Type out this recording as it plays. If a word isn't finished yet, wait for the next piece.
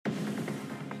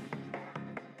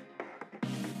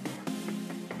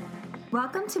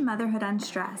Welcome to Motherhood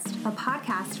Unstressed, a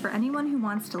podcast for anyone who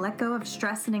wants to let go of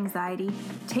stress and anxiety,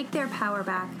 take their power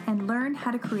back, and learn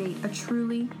how to create a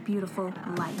truly beautiful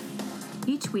life.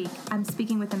 Each week, I'm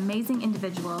speaking with amazing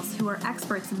individuals who are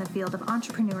experts in the field of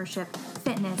entrepreneurship,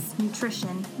 fitness,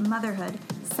 nutrition, motherhood,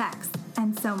 sex,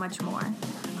 and so much more.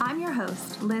 I'm your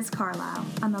host, Liz Carlisle.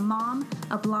 I'm a mom,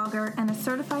 a blogger, and a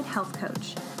certified health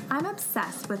coach. I'm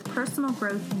obsessed with personal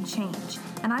growth and change,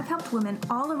 and I've helped women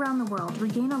all around the world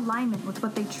regain alignment with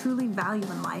what they truly value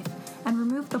in life and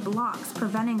remove the blocks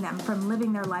preventing them from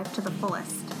living their life to the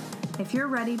fullest. If you're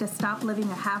ready to stop living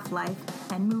a half life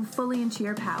and move fully into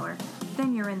your power,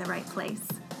 then you're in the right place.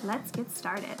 Let's get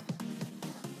started.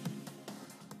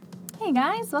 Hey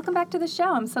guys, welcome back to the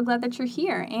show. I'm so glad that you're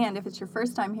here, and if it's your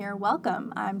first time here,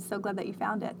 welcome. I'm so glad that you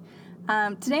found it.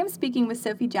 Today I'm speaking with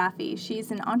Sophie Jaffe.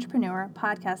 She's an entrepreneur,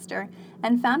 podcaster,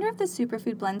 and founder of the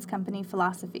superfood blends company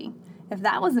Philosophie. If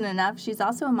that wasn't enough, she's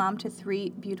also a mom to 3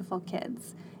 beautiful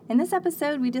kids. In this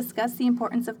episode, we discuss the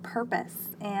importance of purpose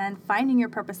and finding your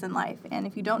purpose in life. And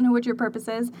if you don't know what your purpose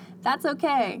is, that's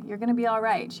okay. You're going to be all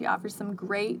right. She offers some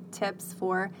great tips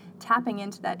for tapping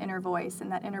into that inner voice and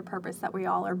that inner purpose that we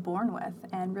all are born with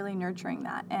and really nurturing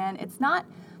that. And it's not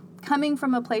coming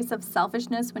from a place of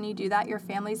selfishness. When you do that, your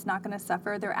family's not going to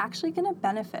suffer. They're actually going to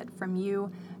benefit from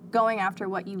you going after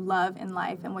what you love in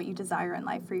life and what you desire in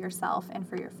life for yourself and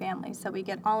for your family. So we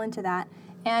get all into that.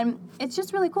 And it's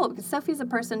just really cool because Sophie's a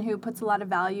person who puts a lot of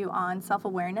value on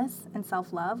self-awareness and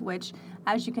self-love, which,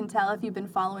 as you can tell if you've been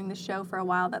following the show for a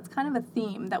while, that's kind of a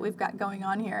theme that we've got going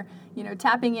on here. You know,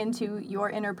 tapping into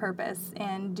your inner purpose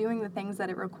and doing the things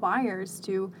that it requires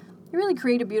to really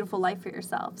create a beautiful life for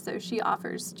yourself. So she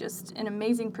offers just an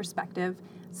amazing perspective,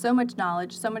 so much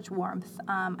knowledge, so much warmth.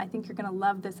 I think you're going to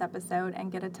love this episode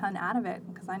and get a ton out of it,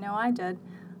 because I know I did.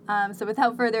 So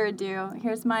without further ado,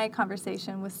 here's my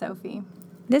conversation with Sophie.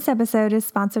 This episode is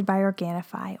sponsored by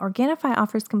Organifi. Organifi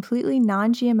offers completely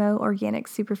non-GMO organic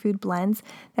superfood blends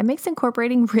that makes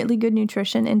incorporating really good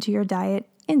nutrition into your diet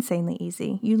insanely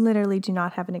easy. You literally do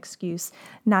not have an excuse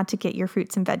not to get your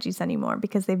fruits and veggies anymore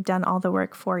because they've done all the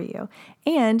work for you.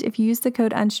 And if you use the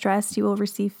code UNSTRESSED, you will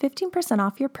receive 15%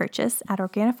 off your purchase at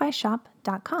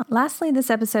OrganifiShop.com. Lastly, this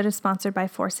episode is sponsored by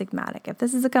Four Sigmatic. If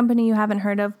this is a company you haven't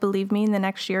heard of, believe me, in the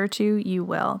next year or two, you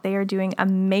will. They are doing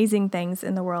amazing things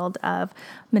in the world of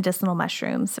medicinal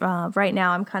mushrooms. Right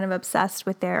now, I'm kind of obsessed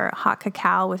with their hot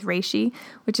cacao with reishi,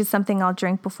 which is something I'll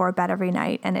drink before bed every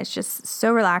night. And it's just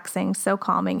so relaxing, so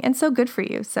calming, and so good for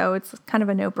you. So it's kind of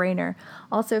a no-brainer.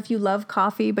 Also, if you love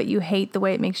coffee, but you hate the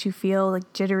way it makes you feel,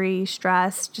 like jittery,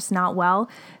 stressed, just not well,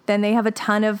 then they have a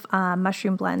ton of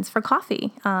mushroom blends for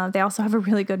coffee. They also have a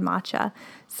really good matcha.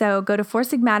 So go to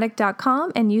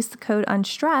foursigmatic.com and use the code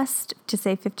UNSTRESSED to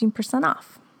save 15%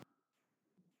 off.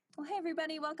 Well, hey,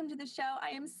 everybody. Welcome to the show. I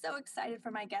am so excited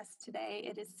for my guest today.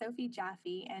 It is Sophie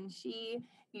Jaffe, and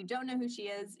you don't know who she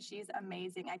is. She's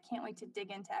amazing. I can't wait to dig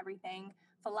into everything,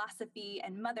 philosophy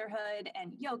and motherhood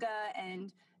and yoga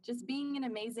and just being an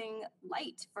amazing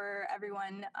light for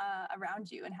everyone around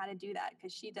you and how to do that,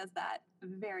 because she does that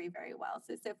very, very well.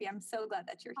 So, Sophie, I'm so glad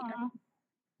that you're here.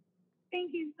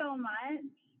 Thank you so much.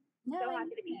 So happy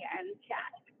to be here and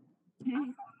chat.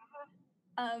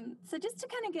 So just to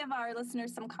kind of give our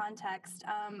listeners some context,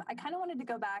 I kind of wanted to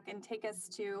go back and take us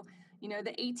to,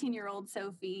 the 18-year-old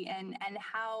Sophie and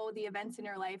how the events in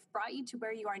your life brought you to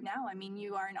where you are now. I mean,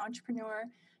 you are an entrepreneur.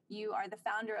 You are the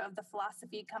founder of the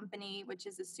Philosophie company, which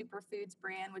is a superfoods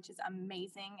brand, which is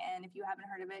amazing. And if you haven't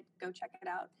heard of it, go check it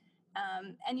out.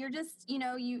 And you're just,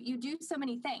 you do so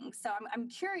many things. So I'm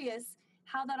curious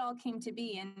how that all came to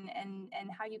be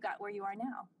and how you got where you are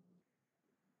now.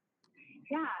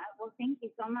 Yeah, well, thank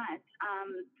you so much.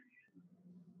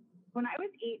 When I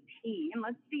was 18,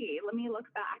 let me look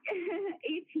back.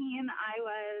 18, I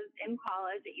was in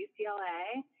college at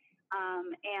UCLA,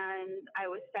 and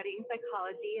I was studying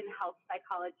psychology and health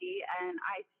psychology, and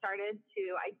I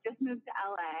just moved to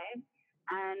LA,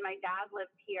 and my dad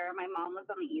lived here. My mom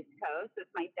lives on the East Coast. So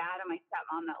it's my dad and my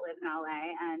stepmom that live in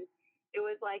LA, and it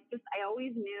was like I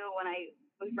always knew when I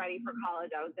was ready for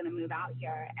college I was going to move out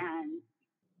here, and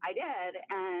I did,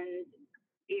 and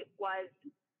it was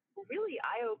really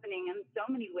eye-opening in so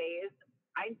many ways.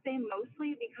 I'd say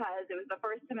mostly because it was the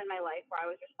first time in my life where I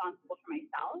was responsible for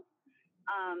myself.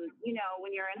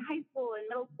 When you're in high school and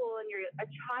middle school and you're a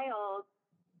child,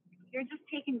 you're just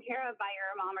taken care of by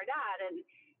your mom or dad, and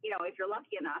if you're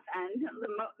lucky enough. And the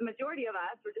majority of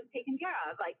us were just taken care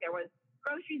of. Like, there was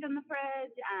groceries in the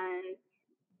fridge and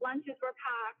lunches were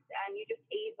packed, and you just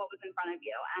ate what was in front of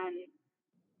you. And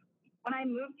when I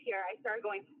moved here, I started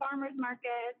going to farmers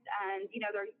markets, and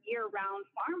there's year-round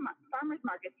farmers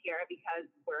markets here because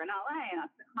we're in LA and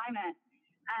that's the climate.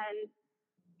 And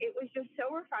it was just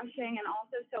so refreshing and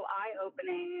also so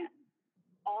eye-opening.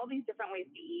 All these different ways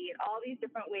to eat, all these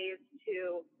different ways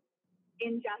to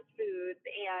ingest foods,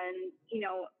 and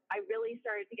I really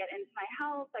started to get into my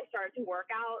health. I started to work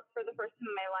out for the first time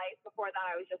in my life. Before that,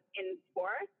 I was just in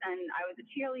sports, and I was a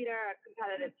cheerleader, a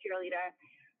competitive cheerleader,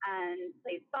 and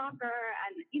played soccer.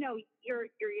 And you're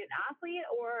an athlete,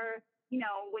 or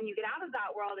when you get out of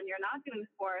that world and you're not doing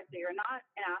sports or you're not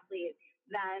an athlete,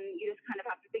 then you just kind of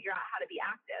have to figure out how to be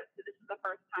active. So this is the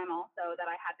first time also that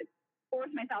I had to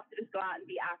force myself to just go out and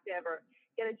be active or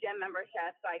get a gym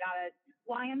membership. So I got a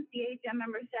YMCA gym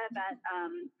membership at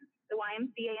the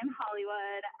YMCA in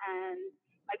Hollywood, and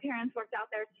my parents worked out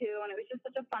there too, and it was just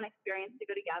such a fun experience to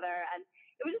go together. And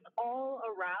it was just all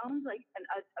around like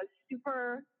a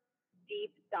super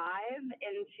deep dive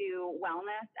into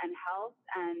wellness and health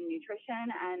and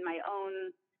nutrition and my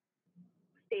own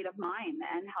state of mind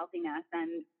and healthiness,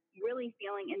 and really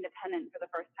feeling independent for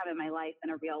the first time in my life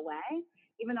in a real way.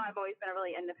 Even though I've always been a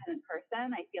really independent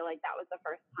person, I feel like that was the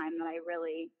first time that I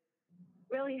really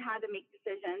had to make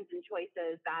decisions and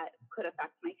choices that could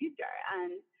affect my future.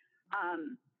 And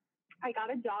I got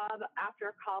a job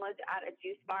after college at a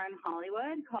juice bar in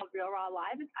Hollywood called Real Raw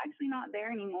Live. It's actually not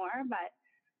there anymore, but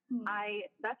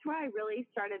that's where I really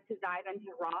started to dive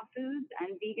into raw foods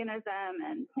and veganism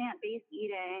and plant-based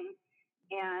eating,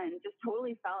 and just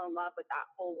totally fell in love with that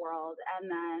whole world. And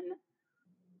then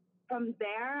from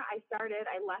there, I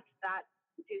left that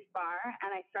juice bar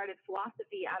and I started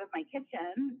Philosophie out of my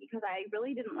kitchen because I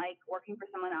really didn't like working for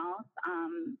someone else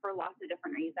for lots of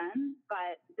different reasons.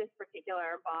 But this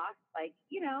particular boss,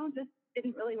 just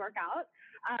didn't really work out.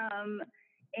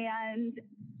 And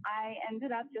I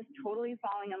ended up just totally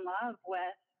falling in love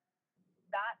with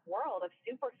that world of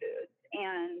superfoods.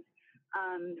 And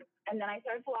then I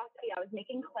started Philosophie. I was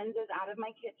making cleanses out of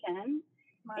my kitchen.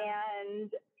 Wow. And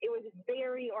it was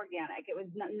very organic. It was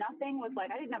nothing was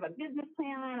like, I didn't have a business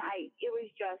plan. It was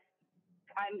just,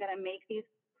 I'm going to make these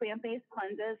plant-based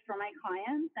cleanses for my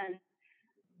clients and,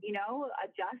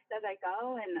 adjust as I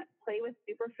go and play with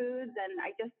superfoods. And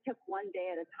I just took one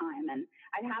day at a time, and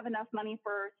I'd have enough money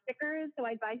for stickers. So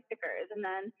I'd buy stickers, and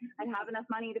then I'd have enough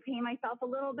money to pay myself a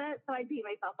little bit. So I'd pay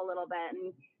myself a little bit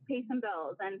and pay some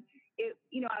bills. And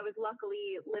I was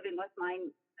luckily living with my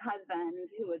husband,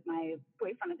 who was my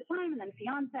boyfriend at the time, and then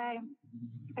fiance,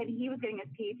 and he was getting his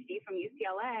PhD from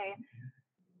UCLA,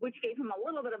 which gave him a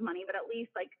little bit of money, but at least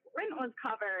rent was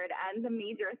covered and the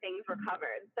major things were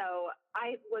covered. So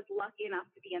I was lucky enough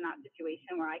to be in that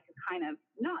situation where I could kind of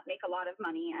not make a lot of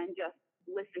money and just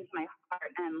listen to my heart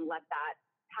and let that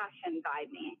passion guide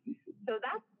me. So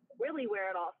that's really where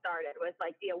it all started, was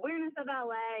the awareness of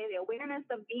LA, the awareness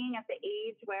of being at the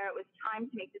age where it was time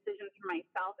to make decisions for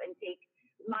myself and take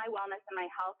my wellness and my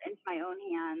health into my own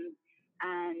hands,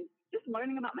 and just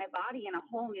learning about my body in a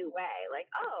whole new way.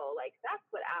 That's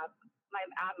what my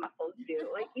ab muscles do.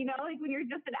 When you're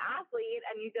just an athlete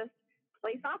and you just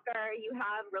play soccer, you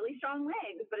have really strong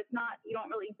legs, but it's not, you don't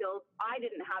really build, I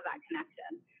didn't have that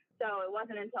connection. So it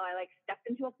wasn't until I stepped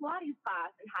into a Pilates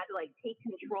class and had to take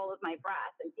control of my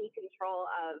breath and take control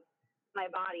of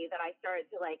my body that I started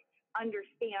to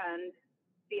understand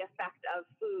the effect of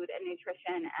food and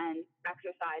nutrition and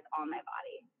exercise on my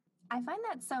body. I find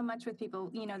that so much with people.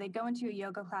 They go into a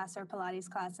yoga class or Pilates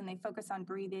class and they focus on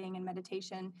breathing and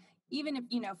meditation, even if,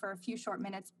 for a few short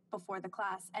minutes before the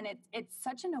class. And it's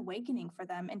such an awakening for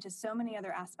them into so many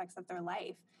other aspects of their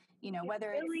life,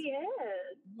 whether it really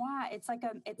is. Yeah, it's like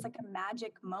a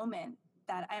magic moment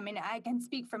that, I can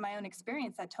speak from my own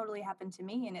experience. That totally happened to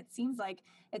me. And it seems like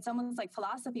it's almost like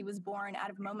Philosophie was born out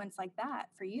of moments like that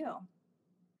for you.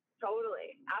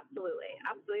 Totally. Absolutely.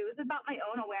 It was about my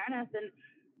own awareness and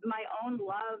my own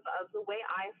love of the way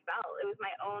I felt. It was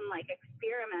my own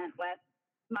experiment with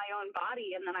my own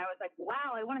body. And then I was like,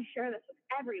 wow, I want to share this with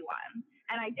everyone.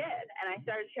 And I did. And I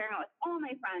started sharing it with all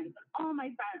my friends and all my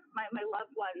friends, my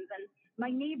loved ones and my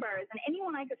neighbors and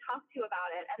anyone I could talk to about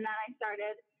it. And then I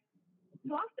started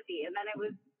Philosophie. And then it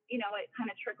was, it kind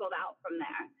of trickled out from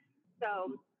there.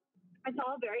 So it's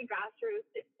all very grassroots.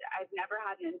 I've never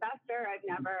had an investor. I've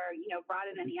never, brought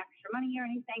in any extra money or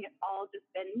anything. It's all just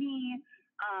been me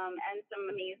and some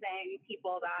amazing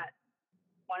people that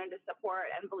wanted to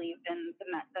support and believed in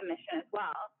the mission as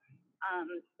well.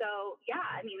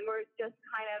 We're just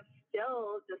kind of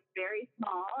still just very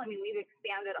small. We've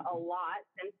expanded a lot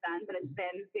since then, but it's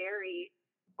been very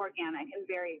organic and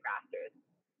very grassroots.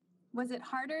 Was it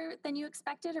harder than you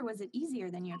expected, or was it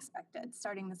easier than you expected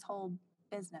starting this whole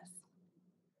business?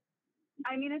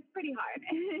 I mean, it's pretty hard.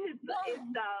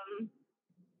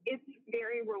 It's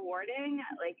very rewarding.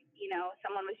 Like,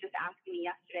 someone was just asking me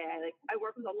yesterday, I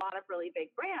work with a lot of really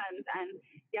big brands. And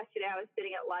yesterday I was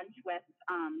sitting at lunch with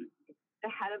the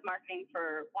head of marketing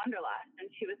for Wonderlust. And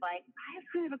she was like, I have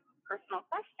kind of a personal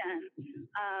question.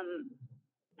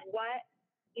 Why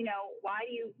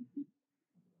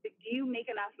do you make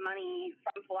enough money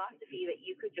from Philosophie that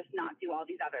you could just not do all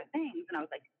these other things? And I was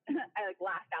like, I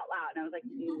laughed out loud, and I was like,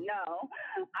 no,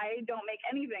 I don't make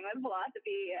anything with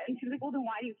Philosophie. And she was like, well, then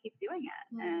why do you keep doing it?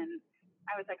 Mm-hmm. And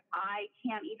I was like, I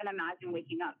can't even imagine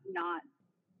waking up not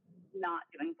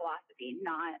doing Philosophie,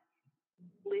 not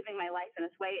living my life in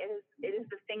this way. It is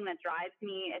the thing that drives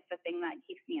me. It's the thing that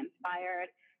keeps me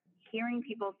inspired. Hearing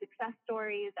people's success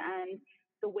stories and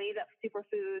the way that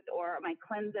superfoods or my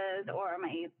cleanses or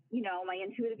my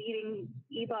intuitive eating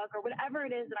ebook or whatever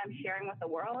it is that I'm sharing with the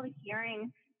world,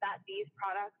 hearing that these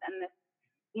products and this,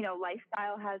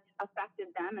 lifestyle has affected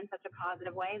them in such a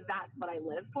positive way, that's what I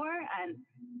live for. And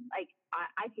I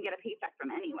can get a paycheck from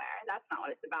anywhere. That's not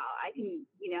what it's about. I can,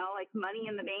 money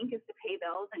in the bank is to pay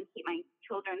bills and keep my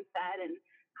children fed and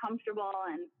comfortable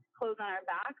and clothes on our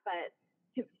back. But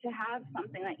to have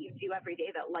something that you do every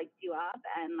day that lights you up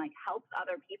and helps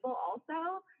other people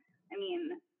also, I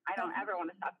mean, I don't ever want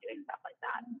to stop doing stuff like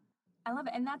that. I love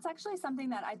it. And that's actually something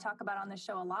that I talk about on the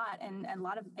show a lot. And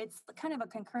it's kind of a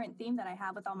concurrent theme that I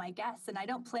have with all my guests. And I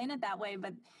don't plan it that way,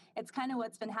 but it's kind of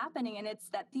what's been happening. And it's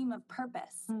that theme of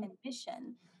purpose and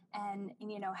mission. And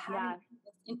having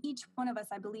and each one of us,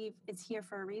 I believe, is here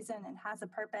for a reason and has a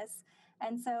purpose.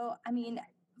 And so, I mean,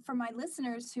 for my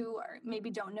listeners who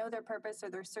maybe don't know their purpose or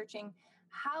they're searching,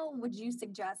 how would you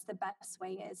suggest the best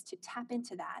way is to tap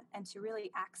into that and to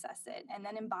really access it and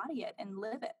then embody it and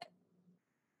live it?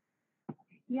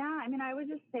 Yeah, I mean, I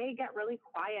would just say get really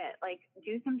quiet,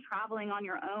 do some traveling on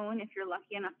your own if you're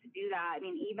lucky enough to do that. I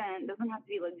mean, even, it doesn't have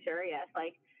to be luxurious.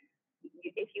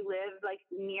 If you live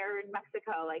near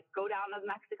Mexico, go down to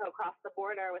Mexico, cross the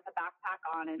border with a backpack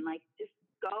on and just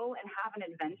go and have an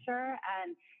adventure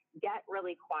and get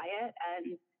really quiet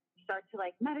and start to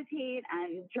meditate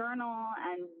and journal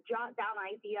and jot down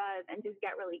ideas and just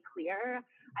get really clear.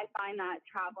 I find that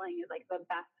traveling is the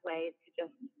best way to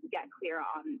just get clear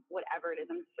on whatever it is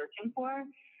I'm searching for.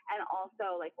 And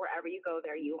also wherever you go,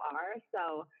 there you are.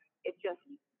 So it's just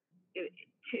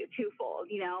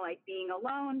twofold, being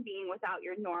alone, being without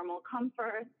your normal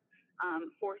comforts,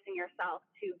 forcing yourself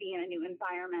to be in a new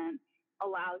environment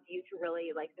allows you to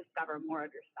really discover more of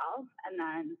yourself. And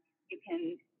then you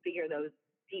can figure those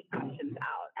deep questions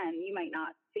out, and you might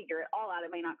not figure it all out.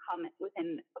 It might not come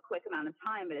within a quick amount of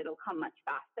time, but it'll come much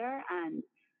faster. And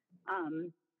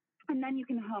then you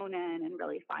can hone in and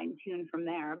really fine tune from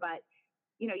there. But,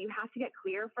 you have to get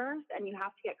clear first, and you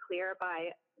have to get clear by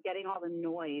getting all the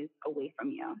noise away from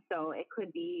you. So it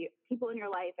could be people in your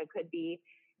life. It could be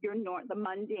the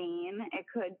mundane. It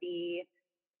could be,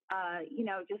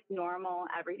 just normal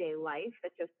everyday life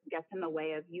that just gets in the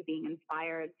way of you being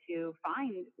inspired to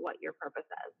find what your purpose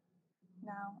is.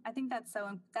 No, I think that's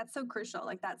so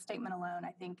crucial. That statement alone,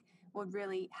 I think would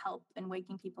really help in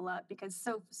waking people up, because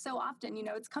so often,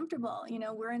 it's comfortable,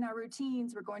 we're in our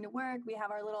routines, we're going to work, we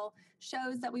have our little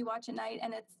shows that we watch at night,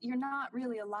 and you're not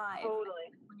really alive.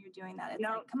 Totally. When you're doing that. It's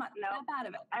come on, snap out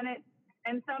of it.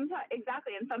 And sometimes,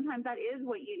 exactly. And sometimes that is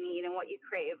what you need and what you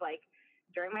crave.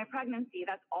 During my pregnancy,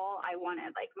 that's all I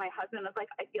wanted. My husband was like,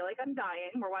 I feel like I'm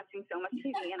dying. We're watching so much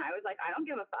TV. And I was like, I don't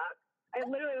give a fuck. I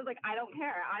literally was like, I don't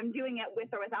care. I'm doing it with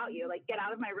or without you. Get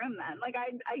out of my room then.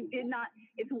 I did not,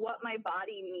 it's what my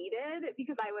body needed,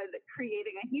 because I was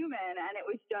creating a human. And it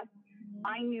was just,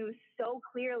 I knew so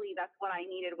clearly that's what I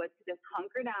needed, was to just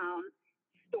hunker down,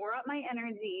 store up my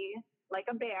energy like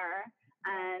a bear.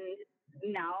 And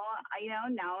now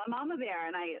I'm Mama Bear,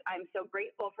 and I'm so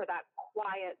grateful for that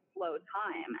quiet, slow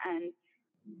time. And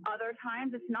other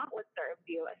times it's not what serves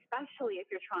you, especially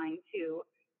if you're trying to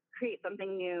create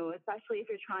something new, especially if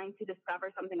you're trying to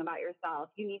discover something about yourself.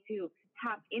 You need to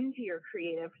tap into your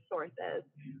creative sources.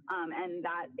 And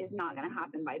that is not going to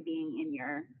happen by being in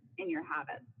your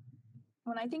habits.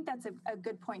 Well, I think that's a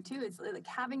good point too, is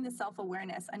having the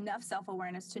self-awareness, enough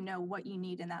self-awareness to know what you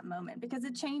need in that moment, because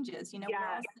it changes, we're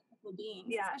all cyclical beings,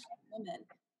 especially women,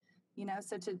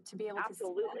 so to be able to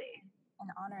absolutely and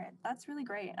honor it. That's really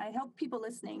great. I hope people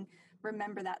listening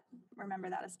remember that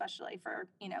especially for,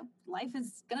 life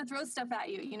is going to throw stuff at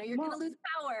you. You're going to lose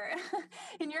power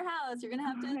in your house. You're going to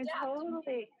have to adapt.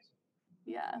 Totally.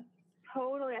 Yeah.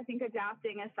 Totally. I think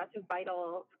adapting is such a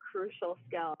vital, crucial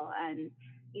skill. And,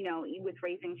 with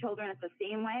raising children, it's the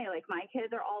same way. My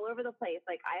kids are all over the place.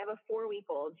 I have a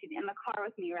 4-week-old. She's in the car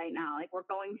with me right now. We're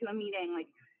going to a meeting.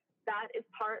 that is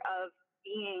part of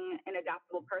being an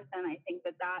adaptable person. I think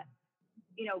that,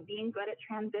 being good at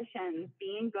transitions,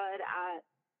 being good at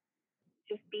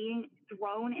just being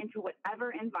thrown into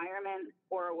whatever environment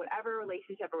or whatever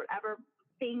relationship or whatever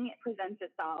thing presents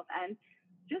itself, and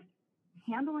just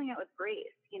handling it with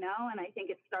grace, and I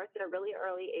think it starts at a really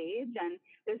early age. And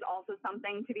there's also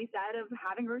something to be said of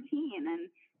having routine. And,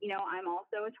 I'm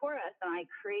also a Taurus, and I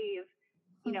crave,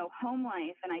 home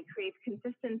life, and I crave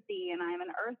consistency, and I'm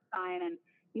an earth sign. And,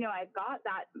 I've got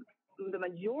that. The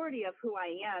majority of who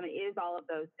I am is all of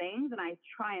those things, and I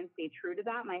try and stay true to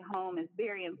that. My home is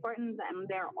very important. I'm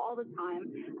there all the time.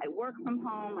 I work from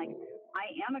home. Like, I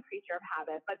am a creature of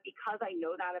habit, but because I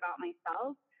know that about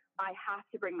myself, I have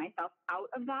to bring myself out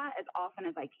of that as often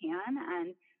as I can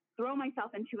and throw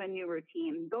myself into a new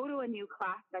routine, go to a new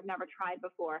class that I've never tried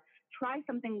before, try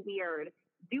something weird,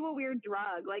 do a weird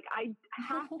drug. Like, I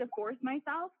have to force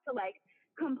myself to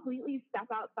completely step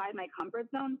outside my comfort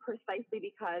zone, precisely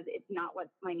because it's not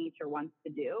what my nature wants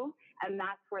to do. And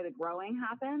that's where the growing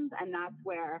happens. And that's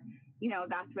where,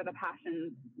 that's where the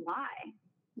passions lie.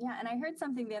 Yeah. And I heard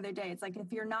something the other day. It's like, if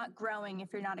you're not growing,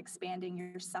 if you're not expanding,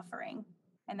 you're suffering.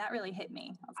 And that really hit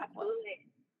me. I was like, absolutely.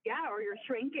 What? Yeah. Or you're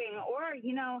shrinking, or,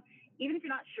 even if you're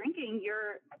not shrinking,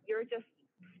 you're just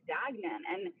stagnant.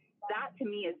 And that to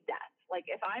me is death. Like,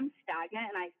 if I'm stagnant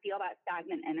and I feel that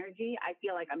stagnant energy, I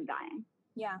feel like I'm dying.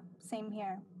 Yeah, same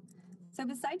here. So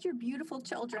besides your beautiful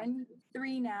children,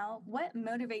 3 now, what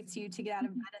motivates you to get out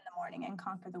of bed in the morning and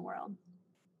conquer the world?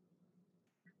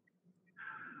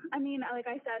 I mean, like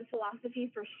I said,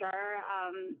 philosophy for sure.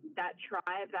 That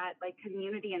tribe, that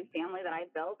community and family that I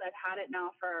built, I've had it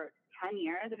now for 10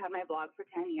 years. I've had my blog for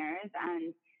 10 years.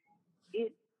 And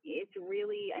it's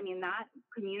really, that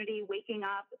community, waking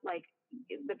up,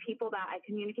 the people that I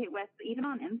communicate with, even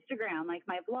on Instagram,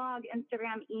 my blog,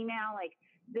 Instagram, email,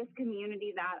 this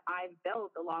community that I've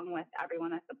built along with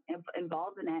everyone that's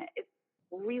involved in it, it's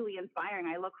really inspiring.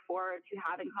 I look forward to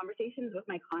having conversations with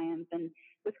my clients and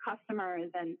with customers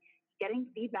and getting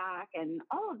feedback and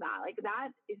all of that. That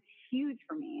is huge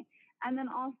for me. And then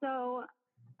also,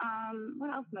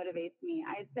 what else motivates me?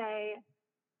 I'd say,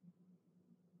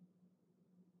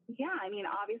 yeah,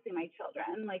 obviously my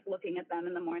children, looking at them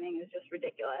in the morning is just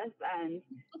ridiculous. And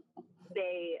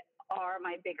they are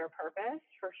my bigger purpose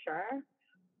for sure.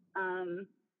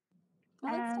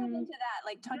 Well, let's dive into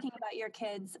that, talking about your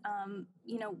kids.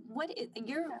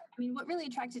 What really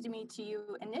attracted me to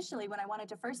you initially when I wanted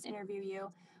to first interview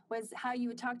you was how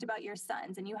you talked about your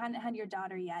sons, and you hadn't had your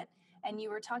daughter yet. And you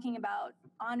were talking about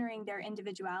honoring their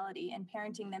individuality and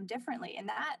parenting them differently. And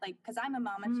that, because I'm a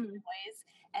mom of 2 boys,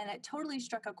 and it totally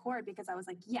struck a chord because I was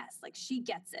like, yes, she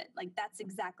gets it. That's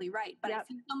exactly right. But I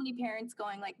see so many parents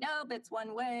going no, but it's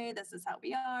one way. This is how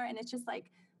we are. And it's just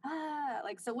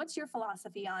so what's your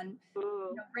philosophy on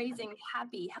raising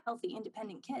happy, healthy,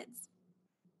 independent kids?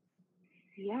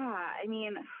 Yeah.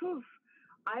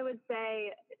 I would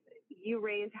say you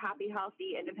raise happy,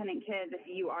 healthy, independent kids if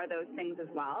you are those things as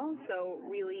well. So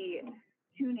really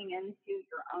tuning into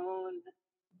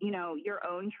your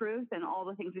own truth and all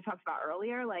the things we talked about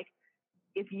earlier.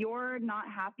 If you're not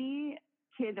happy,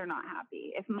 kids are not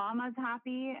happy. If mama's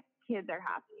happy, kids are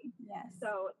happy. Yes.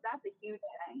 So that's a huge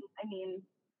thing.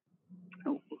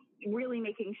 Really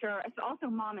making sure it's also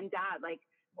mom and dad,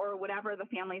 or whatever the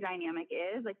family dynamic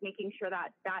is, making sure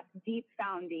that deep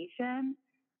foundation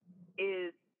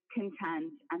is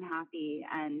content and happy,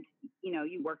 and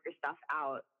you work your stuff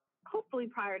out hopefully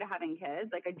prior to having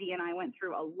kids. Adi and I went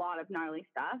through a lot of gnarly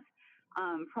stuff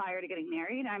prior to getting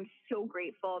married. I'm so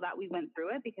grateful that we went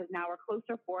through it, because now we're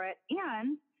closer for it,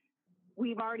 and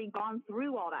we've already gone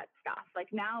through all that stuff.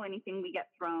 Now anything we get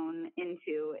thrown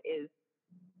into is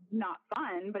not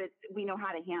fun, but we know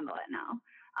how to handle it now.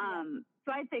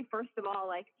 So I'd say, first of all,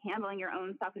 handling your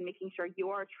own stuff and making sure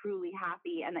you're truly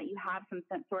happy and that you have some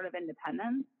sort of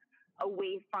independence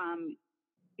away from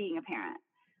being a parent.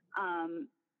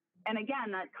 And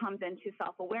again, that comes into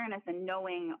self-awareness and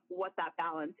knowing what that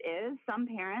balance is. Some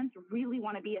parents really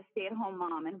want to be a stay-at-home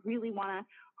mom and really want to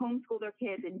homeschool their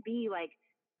kids and be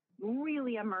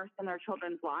really immersed in their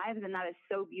children's lives. And that is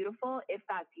so beautiful if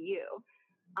that's you.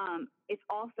 It's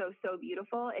also so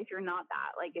beautiful if you're not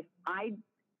that. If I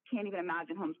can't even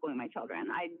imagine homeschooling my children.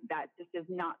 That just is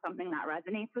not something that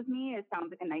resonates with me. It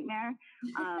sounds like a nightmare.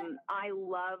 I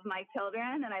love my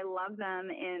children, and I love them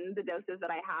in the doses that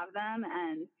I have them.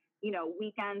 And,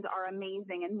 weekends are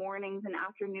amazing, and mornings and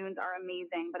afternoons are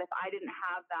amazing. But if I didn't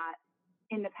have that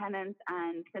independence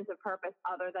and sense of purpose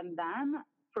other than them,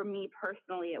 for me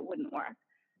personally, it wouldn't work.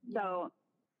 So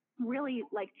really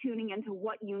tuning into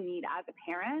what you need as a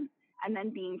parent and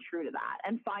then being true to that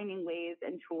and finding ways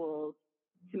and tools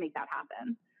to make that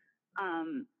happen.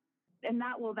 And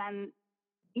that will then,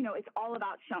 it's all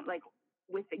about showing, like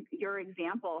with your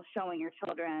example, showing your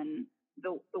children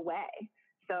the way.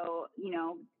 So,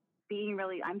 being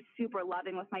really, I'm super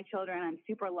loving with my children. I'm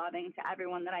super loving to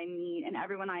everyone that I meet and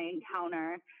everyone I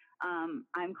encounter.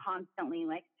 I'm constantly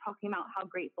like talking about how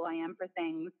grateful I am for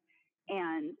things.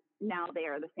 And now they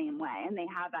are the same way and they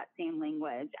have that same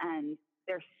language and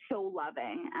they're so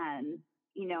loving and,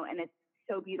 and it's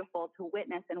so beautiful to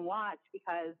witness and watch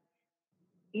because,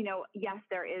 yes,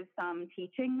 there is some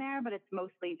teaching there, but it's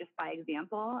mostly just by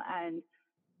example. And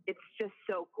it's just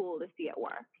so cool to see it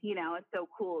work. It's so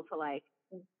cool to like,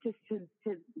 just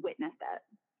to witness it.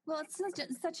 Well, it's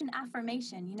such an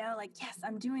affirmation, like, yes,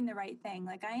 I'm doing the right thing.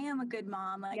 Like I am a good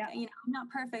mom. Like, I'm not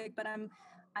perfect, but I'm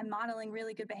modeling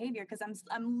really good behavior because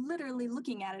I'm literally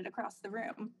looking at it across the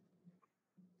room.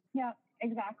 Yeah,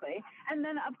 exactly. And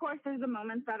then of course there's the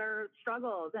moments that are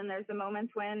struggles and there's the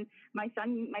moments when my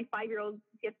 5-year-old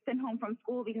gets sent home from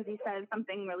school because he says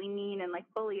something really mean and like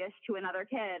bullyish to another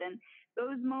kid. And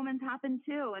those moments happen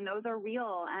too. And those are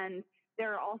real. And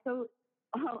there are also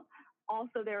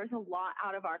there is a lot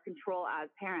out of our control as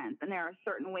parents. And there are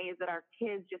certain ways that our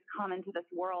kids just come into this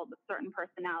world with certain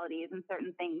personalities and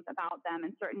certain things about them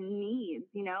and certain needs,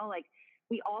 like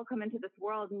we all come into this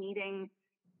world needing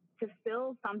to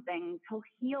fill something, to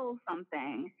heal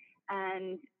something.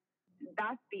 And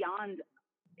that's beyond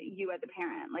you as a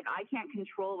parent. Like I can't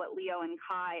control what Leo and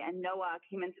Kai and Noah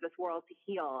came into this world to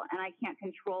heal. And I can't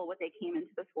control what they came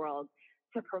into this world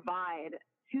to provide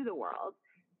to the world.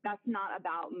 That's not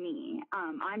about me.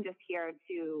 I'm just here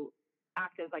to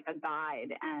act as like a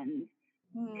guide and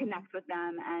connect with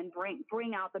them and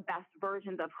bring out the best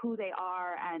versions of who they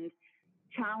are and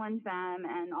challenge them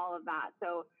and all of that.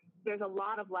 So there's a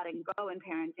lot of letting go in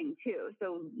parenting too.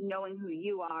 So knowing who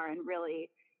you are and really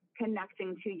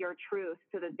connecting to your truth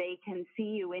so that they can see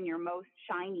you in your most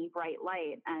shiny, bright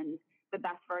light and the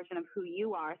best version of who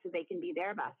you are so they can be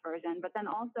their best version. But then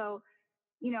also,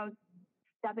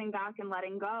 stepping back and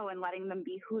letting go and letting them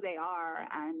be who they are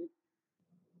and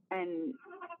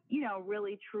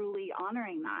really truly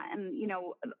honoring that. And,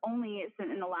 only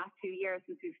in the last 2 years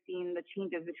since we've seen the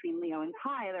changes between Leo and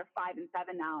Kai, they're 5 and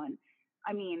 7 now. And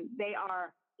I mean, they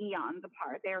are eons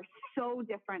apart. They're so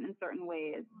different in certain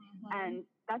ways. Mm-hmm. And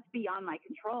that's beyond my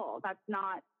control. That's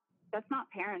not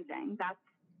parenting.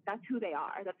 That's who they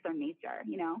are. That's their nature,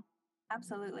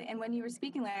 Absolutely. And when you were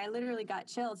speaking there, I literally got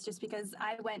chills just because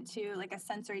I went to like a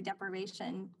sensory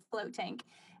deprivation float tank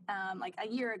like a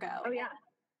year ago. Oh, yeah.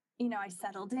 And, I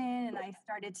settled in and I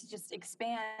started to just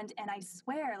expand. And I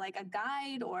swear, like a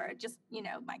guide or just,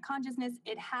 my consciousness,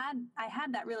 I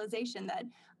had that realization that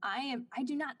I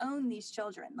do not own these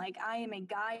children. Like I am a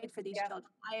guide for these children.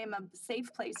 I am a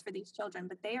safe place for these children,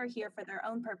 but they are here for their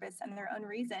own purpose and their own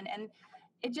reason. And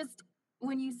it just,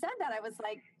 when you said that, I was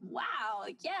like, wow,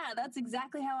 like, yeah, that's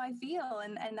exactly how I feel.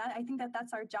 And that, I think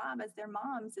that's our job as their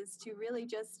moms is to really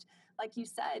just, like you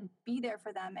said, be there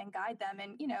for them and guide them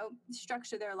and,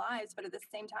 structure their lives. But at the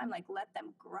same time, like let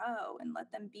them grow and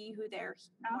let them be who they're,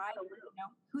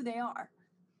 who they are.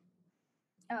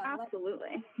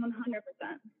 Absolutely.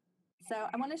 100%. So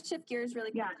I want to shift gears really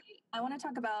quickly. Yeah. I want to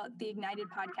talk about the Ignited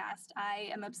podcast.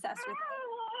 I am obsessed with it.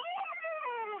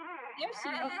 There she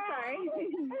is. Oh, sorry.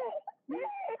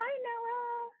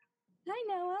 Hi,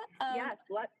 Noah. Yes,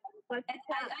 let's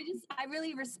I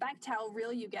really respect how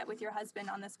real you get with your husband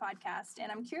on this podcast.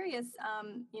 And I'm curious,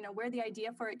 where the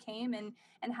idea for it came and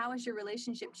how has your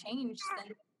relationship changed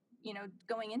since,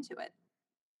 going into it?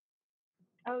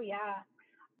 Oh, yeah.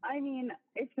 I mean,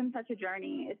 it's been such a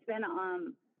journey. It's been,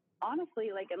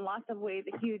 honestly, like in lots of ways,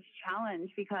 a huge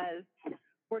challenge because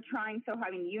we're trying so hard.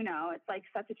 I mean, it's like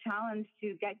such a challenge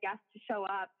to get guests to show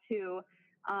up,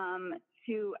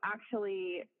 to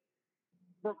actually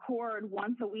record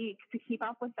once a week, to keep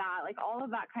up with that, like all of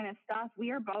that kind of stuff. We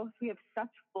have such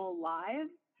full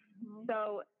lives. Mm-hmm.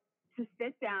 So to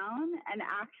sit down and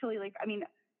actually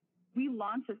we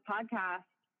launched this podcast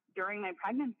during my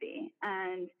pregnancy.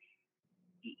 And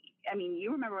I mean,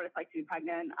 you remember what it's like to be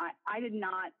pregnant. I did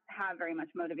not have very much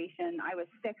motivation. I was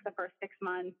sick the first 6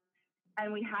 months.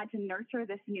 And we had to nurture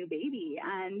this new baby.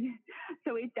 And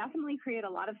so it definitely created a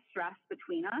lot of stress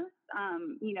between us.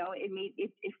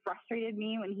 It frustrated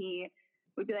me when he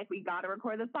would be like, we got to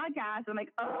record this podcast. I'm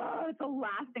like, oh, it's the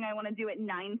last thing I want to do at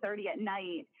 9:30 at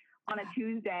night on a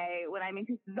Tuesday when I'm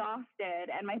exhausted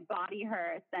and my body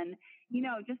hurts and,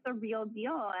 just the real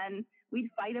deal. And we'd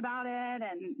fight about it,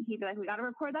 and he'd be like, we got to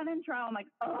record that intro. I'm like,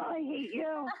 oh, I hate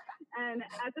you. And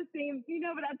at the same,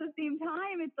 but at the same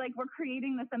time, it's like we're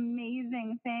creating this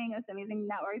amazing thing, this amazing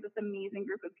network, this amazing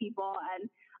group of people. And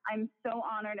I'm so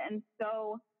honored and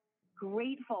so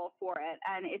grateful for it.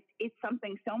 And it's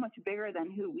something so much bigger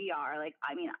than who we are. Like,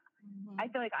 I mean, I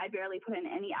feel like I barely put in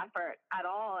any effort at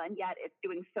all, and yet it's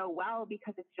doing so well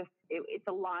because it's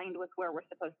aligned with where we're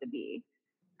supposed to be.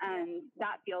 And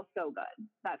that feels so good.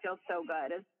 That feels so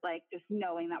good. It's like just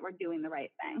knowing that we're doing the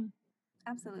right thing.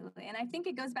 Absolutely. And I think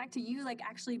it goes back to you, like,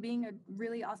 actually being a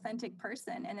really authentic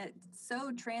person, and it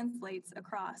so translates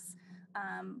across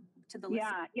to the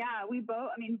listener. Yeah.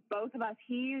 Both of us,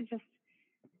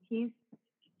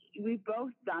 we've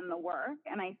both done the work,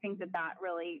 and I think that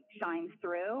really shines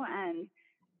through. And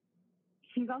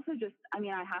he's also just, I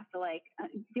have to like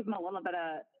give him a little bit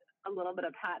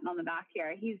of patting on the back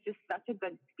here. He's just such a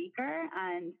good speaker,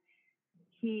 and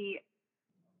he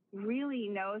really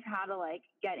knows how to like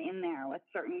get in there with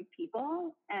certain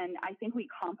people. And I think we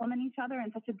complement each other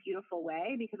in such a beautiful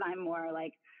way, because I'm more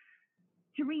like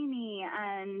dreamy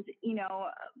and,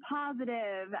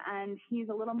 positive, and he's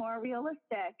a little more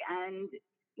realistic and,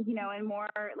 and more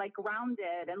like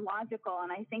grounded and logical.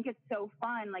 And I think it's so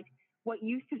fun. Like, what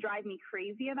used to drive me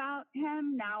crazy about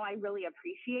him, now I really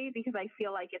appreciate, because I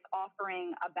feel like it's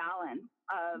offering a balance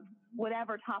of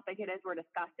whatever topic it is we're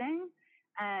discussing.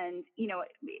 And,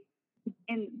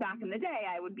 back in the day,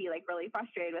 I would be like really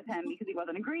frustrated with him because he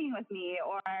wasn't agreeing with me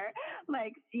or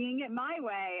like seeing it my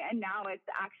way. And now it's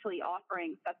actually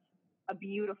offering such a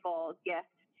beautiful gift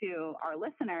to our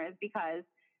listeners, because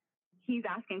he's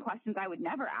asking questions I would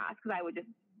never ask, because I would just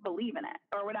believe in it,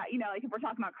 or whatever, like if we're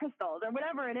talking about crystals or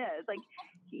whatever it is, like,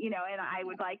 and I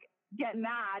would like get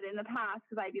mad in the past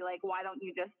because I'd be like, why don't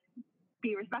you just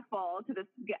be respectful to this,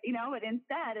 but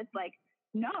instead it's like,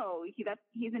 no,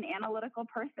 he's an analytical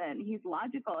person. He's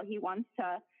logical. He wants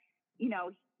to,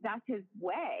 that's his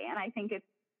way. And I think it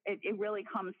really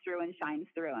comes through and shines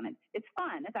through, and it's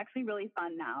fun. It's actually really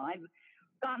fun now. I've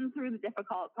gotten through the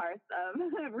difficult parts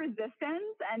of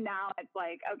resistance, and now it's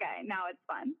like, okay, now it's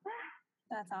fun.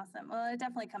 That's awesome. Well, it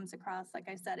definitely comes across. Like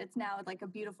I said, it's now like a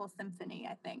beautiful symphony,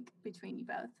 I think, between you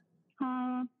both.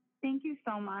 Thank you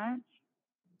so much.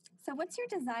 So what's your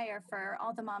desire for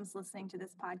all the moms listening to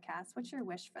this podcast? What's your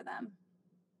wish for them?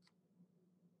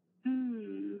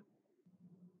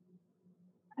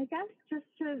 I guess just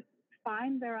to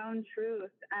find their own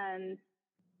truth and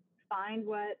find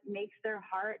what makes their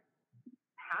heart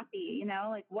happy,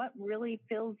 like what really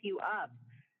fills you up,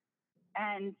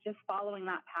 and just following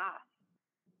that path.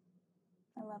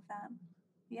 I love that.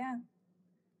 Yeah.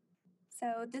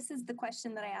 So this is the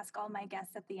question that I ask all my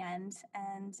guests at the end,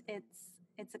 and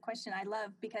it's a question I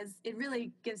love because it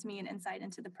really gives me an insight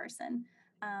into the person.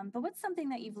 But what's something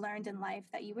that you've learned in life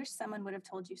that you wish someone would have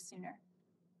told you sooner?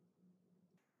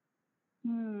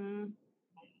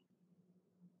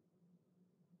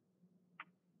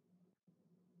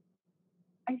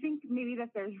 I think maybe that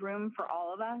there's room for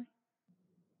all of us,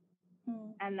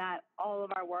 and that all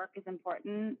of our work is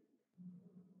important,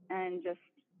 and just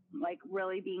like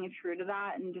really being true to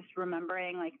that, and just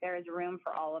remembering like there is room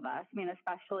for all of us.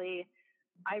 Especially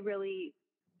I really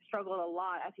struggled a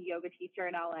lot as a yoga teacher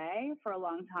in LA for a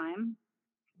long time.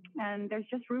 And there's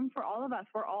just room for all of us.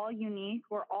 We're all unique.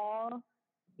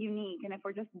 And if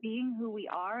we're just being who we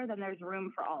are, then there's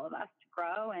room for all of us to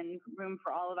grow, and room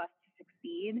for all of us to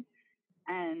succeed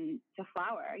and to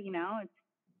flower.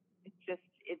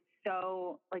 It's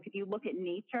so like, if you look at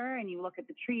nature and you look at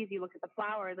the trees, you look at the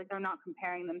flowers, like they're not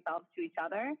comparing themselves to each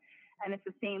other. And it's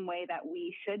the same way that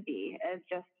we should be. It's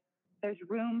just, there's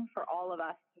room for all of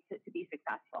us to be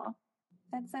successful.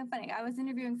 That's so funny. I was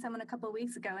interviewing someone a couple of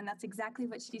weeks ago, and that's exactly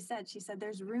what she said. She said,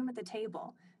 there's room at the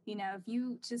table. If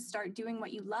you just start doing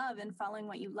what you love and following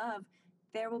what you love,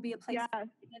 there will be a place. Yes.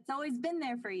 It's always been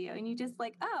there for you. And you just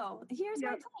like, oh, here's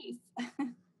my place.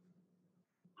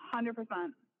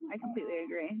 100%. I completely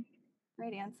agree.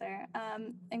 Great answer.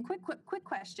 And quick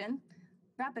question,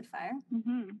 rapid fire.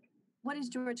 What is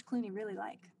George Clooney really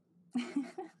like?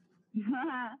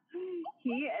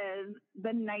 He is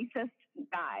the nicest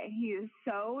guy. He is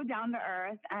so down to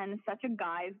earth and such a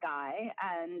guy's guy,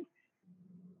 and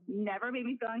never made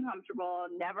me feel uncomfortable.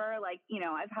 Never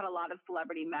I've had a lot of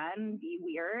celebrity men be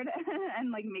weird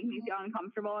and like make me feel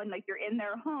uncomfortable, and like you're in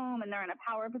their home and they're in a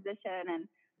power position, and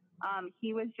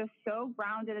he was just so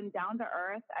grounded and down to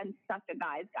earth and such a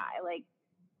guy's guy, like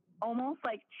almost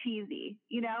like cheesy,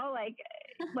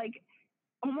 like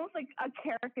almost like a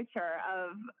caricature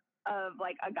of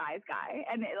like a guy's guy.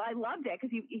 And I loved it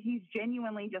because he's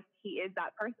genuinely he is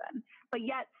that person, but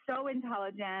yet so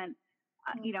intelligent.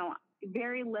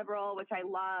 very liberal, which I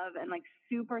love, and like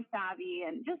super savvy,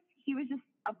 and he was just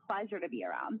a pleasure to be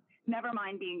around. Never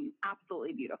mind being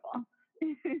absolutely beautiful.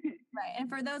 Right. And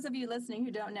for those of you listening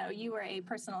who don't know, you were a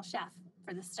personal chef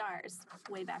for the stars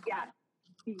way back when.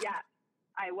 Yes,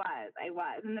 I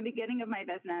was. In the beginning of my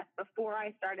business, before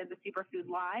I started the superfood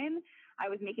line, I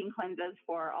was making cleanses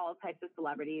for all types of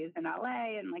celebrities in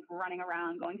LA and like running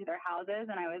around going to their houses.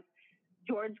 And I was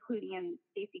George Clooney and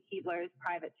Stacey Keebler's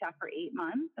private chef for 8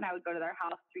 months. And I would go to their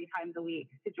house 3 times a week,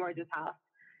 to George's house.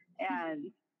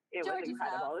 And it was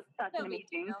incredible. It was such an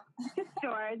amazing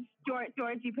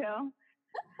Georgie Poo.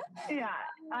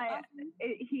 Yeah,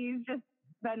 he's just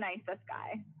the nicest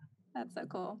guy. That's so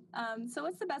cool. So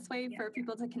what's the best way for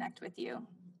people to connect with you?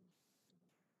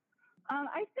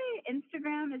 I say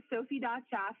Instagram is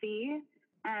Sophie.Jaffe,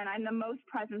 and I'm the most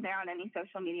present there on any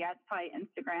social media. It's probably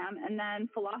Instagram. And then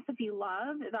Philosophie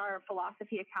Love is our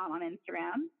philosophy account on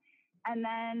Instagram. And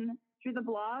then through the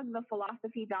blog,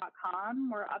 thephilosophy.com,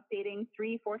 we're updating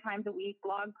 3-4 times a week,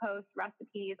 blog posts,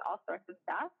 recipes, all sorts of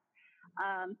stuff,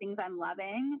 things I'm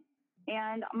loving.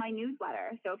 And my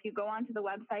newsletter. So if you go onto the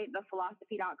website,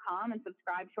 thephilosophy.com, and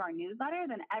subscribe to our newsletter,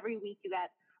 then every week you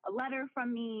get a letter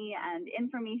from me and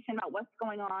information about what's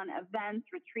going on,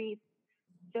 events, retreats,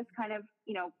 just kind of,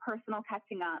 personal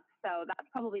catching up. So that's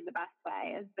probably the best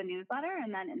way, is the newsletter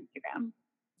and then Instagram.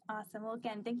 Awesome. Well,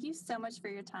 again, thank you so much for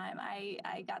your time. I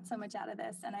got so much out of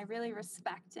this, and I really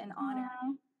respect and honor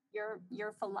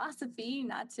your philosophy,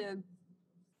 not to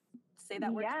say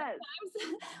that word sometimes,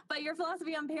 but your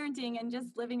philosophy on parenting and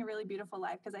just living a really beautiful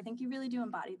life, because I think you really do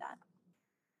embody that.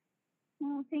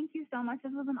 Well, thank you so much.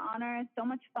 This was an honor. It's so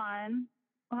much fun.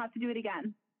 We'll have to do it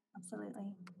again.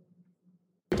 Absolutely.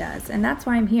 It does, and that's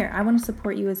why I'm here. I want to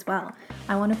support you as well.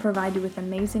 I want to provide you with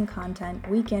amazing content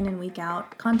week in and week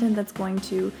out, content that's going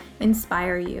to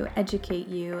inspire you, educate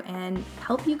you, and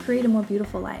help you create a more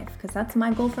beautiful life, because that's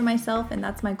my goal for myself, and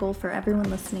that's my goal for everyone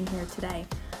listening here today.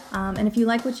 And if you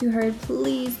like what you heard,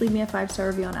 please leave me a 5-star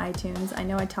review on iTunes. I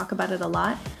know I talk about it a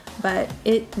lot, but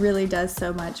it really does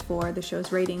so much for the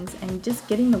show's ratings and just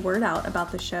getting the word out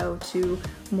about the show to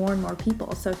more and more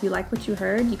people. So if you like what you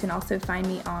heard, you can also find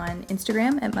me on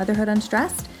Instagram at Motherhood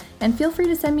Unstressed, and feel free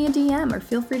to send me a DM or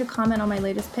feel free to comment on my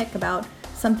latest pic about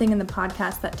something in the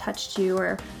podcast that touched you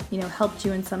or, helped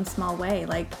you in some small way.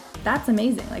 Like, that's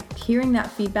amazing. Like, hearing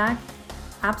that feedback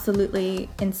absolutely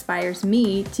inspires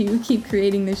me to keep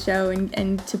creating the show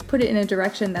and to put it in a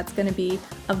direction that's going to be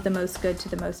of the most good to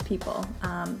the most people.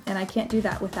 And I can't do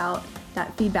that without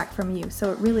that feedback from you.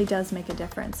 So it really does make a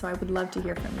difference. So I would love to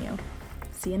hear from you.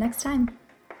 See you next time.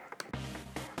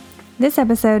 This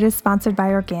episode is sponsored by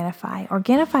Organifi.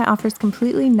 Organifi offers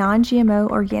completely non-GMO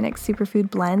organic superfood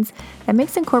blends that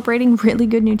makes incorporating really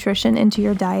good nutrition into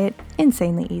your diet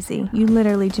insanely easy. You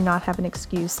literally do not have an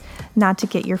excuse not to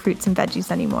get your fruits and veggies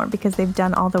anymore, because they've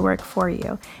done all the work for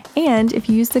you. And if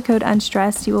you use the code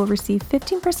UNSTRESSED, you will receive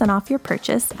 15% off your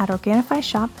purchase at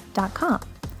OrganifiShop.com.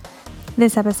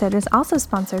 This episode is also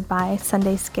sponsored by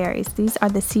Sunday Scaries. These are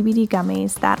the CBD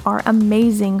gummies that are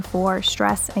amazing for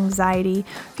stress, anxiety.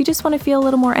 If you just want to feel a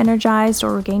little more energized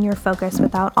or regain your focus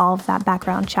without all of that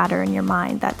background chatter in your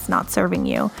mind that's not serving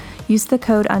you, use the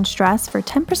code UNSTRESSED for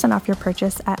 10% off your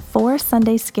purchase at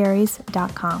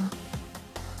 4sundayscaries.com.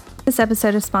 This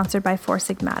episode is sponsored by Four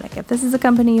Sigmatic. If this is a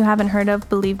company you haven't heard of,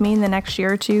 believe me, in the next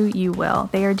year or two, you will.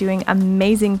 They are doing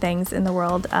amazing things in the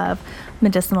world of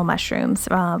medicinal mushrooms.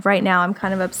 Right now, I'm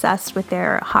kind of obsessed with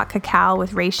their hot cacao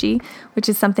with reishi, which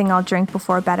is something I'll drink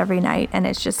before bed every night. And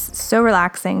it's just so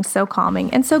relaxing, so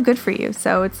calming, and so good for you.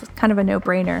 So it's kind of a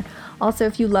no-brainer. Also,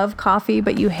 if you love coffee,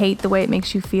 but you hate the way it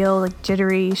makes you feel, like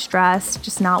jittery, stressed,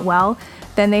 just not well,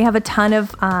 then they have a ton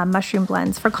of mushroom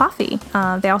blends for coffee.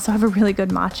 They also have a really good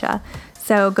matcha.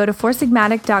 So go to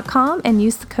foursigmatic.com and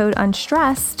use the code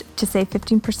UNSTRESSED to save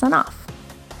 15% off.